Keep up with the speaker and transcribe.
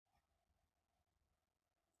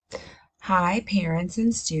Hi, parents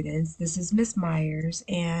and students. This is Miss Myers,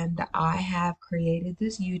 and I have created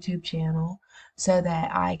this YouTube channel so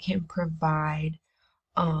that I can provide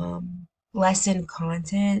lesson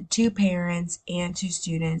content to parents and to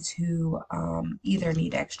students who either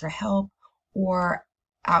need extra help or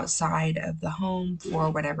outside of the home for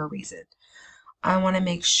whatever reason. I want to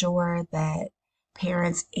make sure that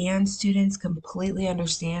parents and students completely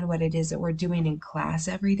understand what it is that we're doing in class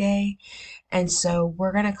every day. And so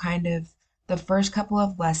we're going to the first couple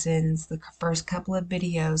of lessons, the first couple of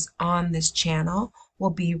videos on this channel will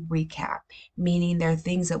be recap, meaning there are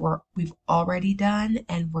things that we've already done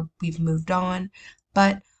and we've moved on,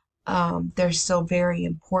 but they're still very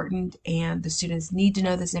important and the students need to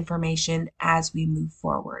know this information as we move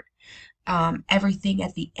forward. Everything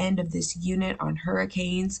at the end of this unit on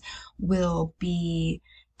hurricanes will be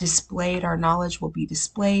displayed. Our knowledge will be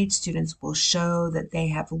displayed. Students will show that they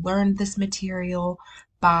have learned this material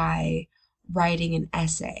by writing an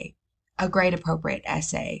essay, a grade appropriate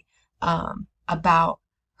essay about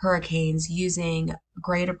hurricanes using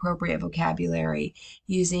grade appropriate vocabulary,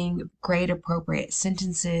 using grade appropriate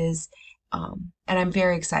sentences. And I'm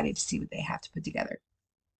very excited to see what they have to put together.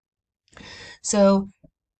 So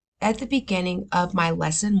at the beginning of my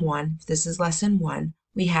lesson one, this is lesson one,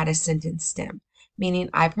 we had a sentence stem, meaning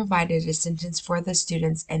I provided a sentence for the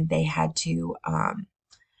students and they had to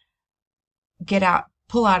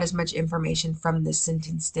pull out as much information from this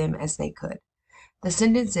sentence stem as they could. The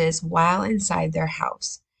sentence is, while inside their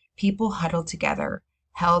house, people huddled together,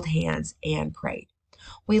 held hands, and prayed.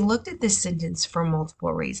 We looked at this sentence for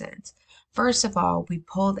multiple reasons. First of all, we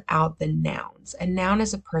pulled out the nouns. A noun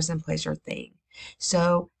is a person, place, or thing.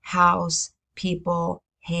 So house, people,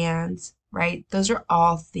 hands, right? Those are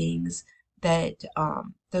all things that,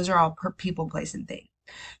 those are all people, place, and thing.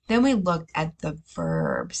 Then we looked at the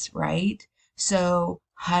verbs, right? So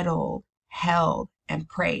huddled, held, and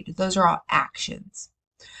prayed. Those are all actions.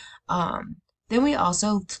 Then we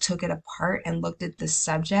also took it apart and looked at the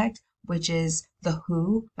subject, which is the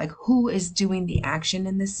who, like who is doing the action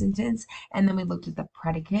in this sentence. And then we looked at the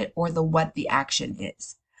predicate or the what the action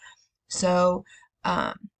is. So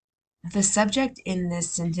the subject in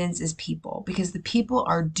this sentence is people because the people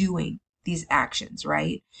are doing these actions,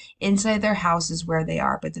 right? Inside their house is where they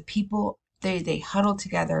are, but the people, they huddled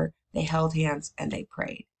together, they held hands, and they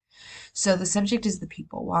prayed. So the subject is the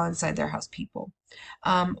people, while inside their house, people.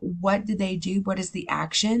 What did they do? What is the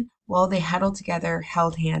action? Well, they huddled together,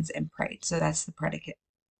 held hands, and prayed. So that's the predicate.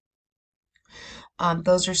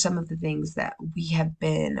 Those are some of the things that we have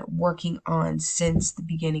been working on since the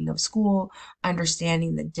beginning of school,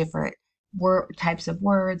 understanding the different types of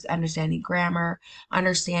words, understanding grammar,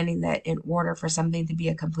 understanding that in order for something to be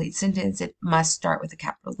a complete sentence, it must start with a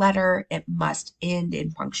capital letter, it must end in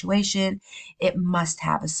punctuation, it must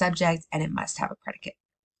have a subject, and it must have a predicate.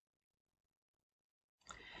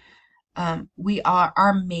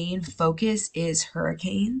 Our main focus is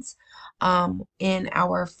hurricanes. In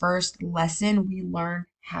our first lesson, we learned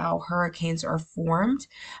how hurricanes are formed.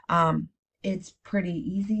 It's pretty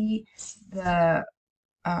easy.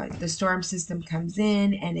 The storm system comes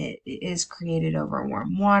in and it is created over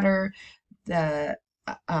warm water. The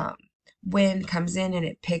wind comes in and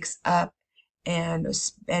it picks up and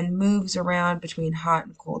moves around between hot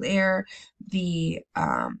and cold air, the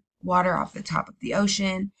water off the top of the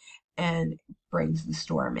ocean, and brings the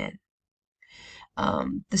storm in.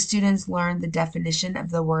 The students learned the definition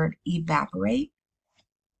of the word evaporate.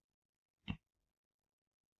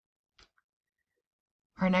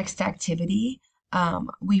 Our next activity,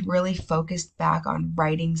 we really focused back on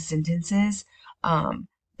writing sentences.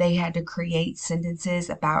 They had to create sentences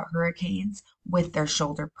about hurricanes with their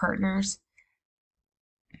shoulder partners.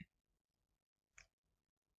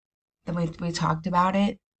 Then we talked about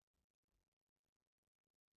it.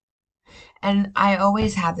 And I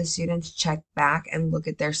always have the students check back and look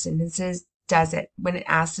at their sentences. When it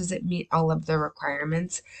asks, does it meet all of the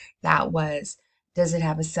requirements? That was, does it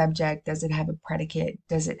have a subject? Does it have a predicate?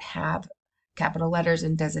 Does it have capital letters?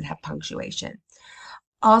 And does it have punctuation?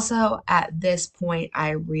 Also, at this point, I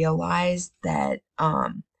realized that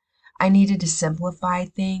I needed to simplify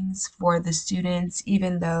things for the students,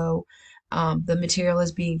 even though the material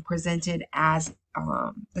is being presented as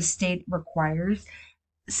the state requires.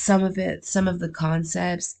 Some of the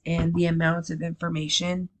concepts and the amounts of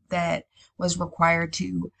information that was required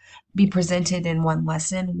to be presented in one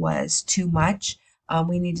lesson was too much.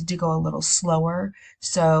 We needed to go a little slower.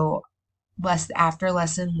 So after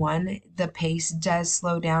lesson one, the pace does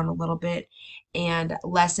slow down a little bit and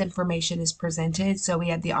less information is presented. So we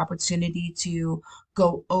had the opportunity to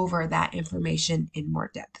go over that information in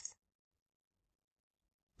more depth.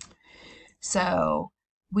 So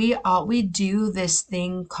we do this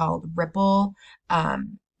thing called Ripple.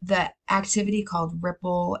 The activity called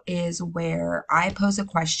Ripple is where I pose a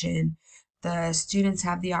question. The students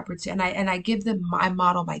have the opportunity, and I give them I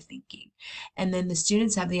model my thinking, and then the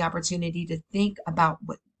students have the opportunity to think about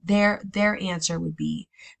what their answer would be.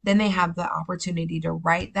 Then they have the opportunity to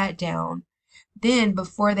write that down. Then,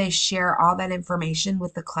 before they share all that information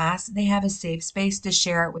with the class, they have a safe space to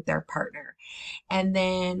share it with their partner. And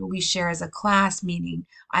then we share as a class, meaning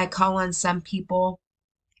I call on some people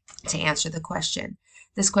to answer the question.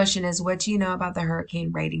 This question is, what do you know about the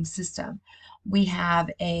hurricane rating system? We have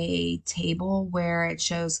a table where it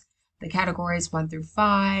shows the categories 1 through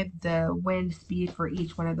 5, the wind speed for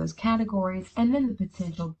each one of those categories, and then the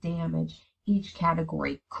potential damage each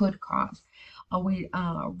category could cause. We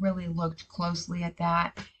really looked closely at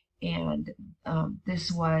that, and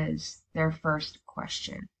this was their first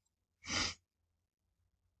question.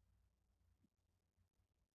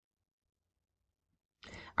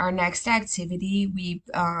 Our next activity, we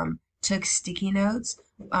took sticky notes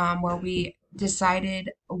where we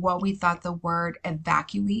decided what we thought the word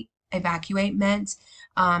evacuate meant.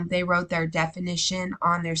 They wrote their definition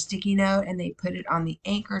on their sticky note and they put it on the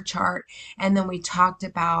anchor chart. And then we talked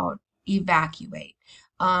about evacuate.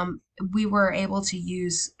 We were able to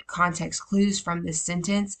use context clues from this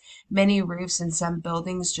sentence. Many roofs and some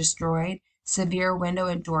buildings destroyed, severe window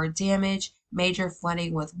and door damage, major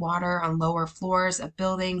flooding with water on lower floors of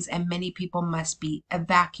buildings, and many people must be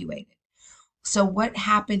evacuated. So, what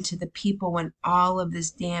happened to the people when all of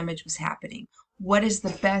this damage was happening? What is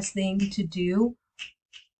the best thing to do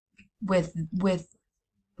with the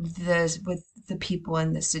people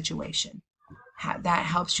in this situation? That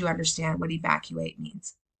helps you understand what evacuate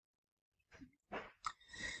means.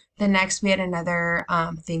 The next, we had another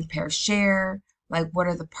think, pair, share. Like, what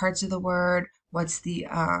are the parts of the word? What's the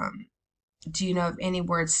do you know of any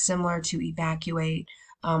words similar to evacuate?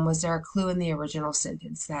 Was there a clue in the original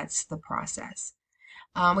sentence? That's the process.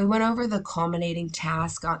 We went over the culminating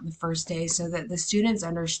task on the first day so that the students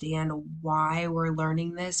understand why we're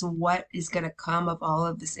learning this, what is going to come of all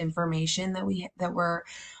of this information that we're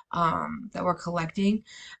collecting.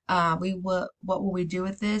 What will we do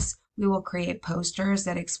with this? We will create posters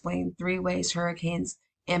that explain 3 ways hurricanes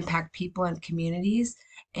impact people and communities,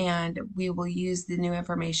 and we will use the new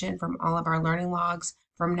information from all of our learning logs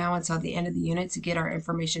from now until the end of the unit to get our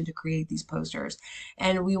information to create these posters.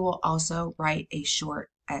 And we will also write a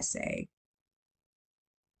short essay.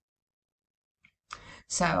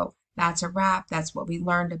 So that's a wrap. That's what we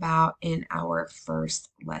learned about in our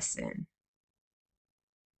first lesson.